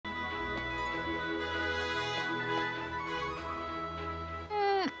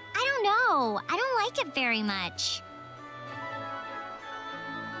No, I don't like it very much.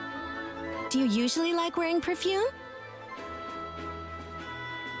 Do you usually like wearing perfume?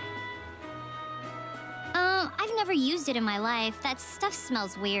 I've never used it in my life. That stuff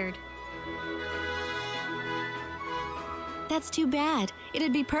smells weird. That's too bad.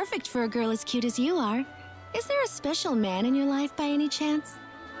 It'd be perfect for a girl as cute as you are. Is there a special man in your life by any chance?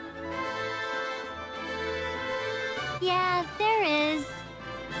 Yeah, there is.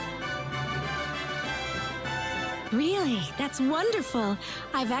 Really? That's wonderful.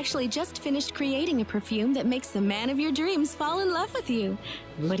 I've actually just finished creating a perfume that makes the man of your dreams fall in love with you.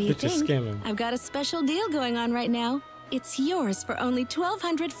 What do you This bitch is think? scamming. I've got a special deal going on right now. It's yours for only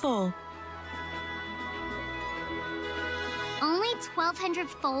 1,200 full. Only 1,200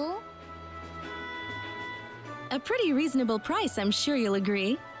 full? A pretty reasonable price, I'm sure you'll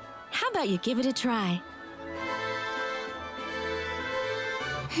agree. How about you give it a try?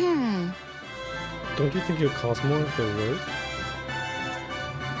 Don't you think it would cost more if it worked?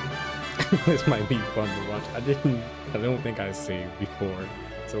 This might be fun to watch. I don't think I saved before,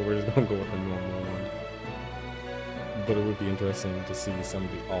 so we're just gonna go with the normal one. But it would be interesting to see some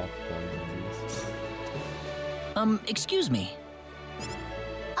of the off one of these. Excuse me.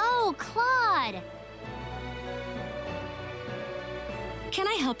 Oh, Claude! Can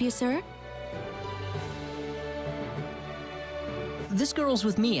I help you, sir? This girl's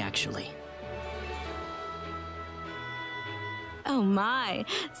with me, actually. Oh my,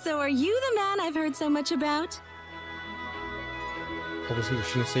 so are you the man I've heard so much about? I was here,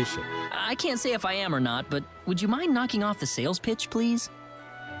 shouldn't say shit. I can't say if I am or not, but would you mind knocking off the sales pitch, please?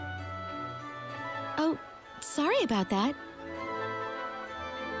 Oh, sorry about that.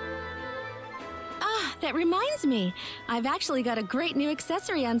 Ah, that reminds me. I've actually got a great new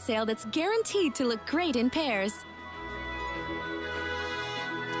accessory on sale that's guaranteed to look great in pairs.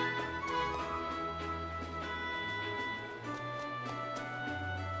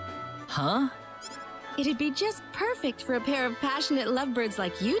 Huh? It'd be just perfect for a pair of passionate lovebirds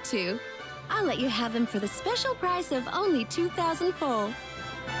like you two. I'll let you have them for the special price of only 2,000 full.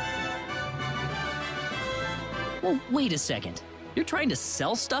 Well, wait a second. You're trying to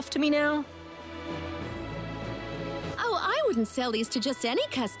sell stuff to me now? Oh, I wouldn't sell these to just any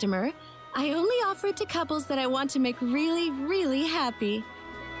customer. I only offer it to couples that I want to make really, really happy.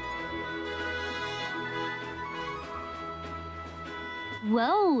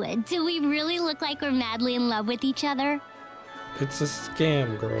 Whoa, do we really look like we're madly in love with each other? It's a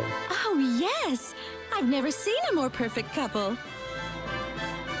scam, girl. Oh, yes! I've never seen a more perfect couple.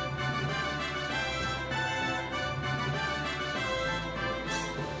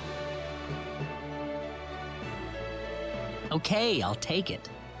 Okay, I'll take it.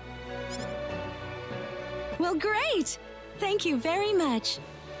 Well, great! Thank you very much.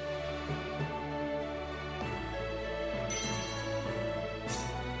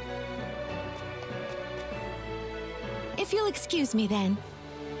 If you'll excuse me then.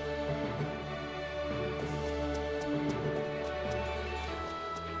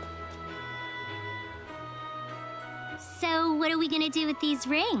 So, what are we gonna do with these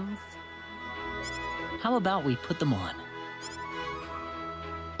rings? How about we put them on?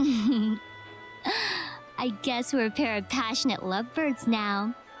 I guess we're a pair of passionate lovebirds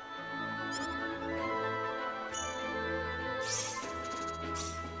now.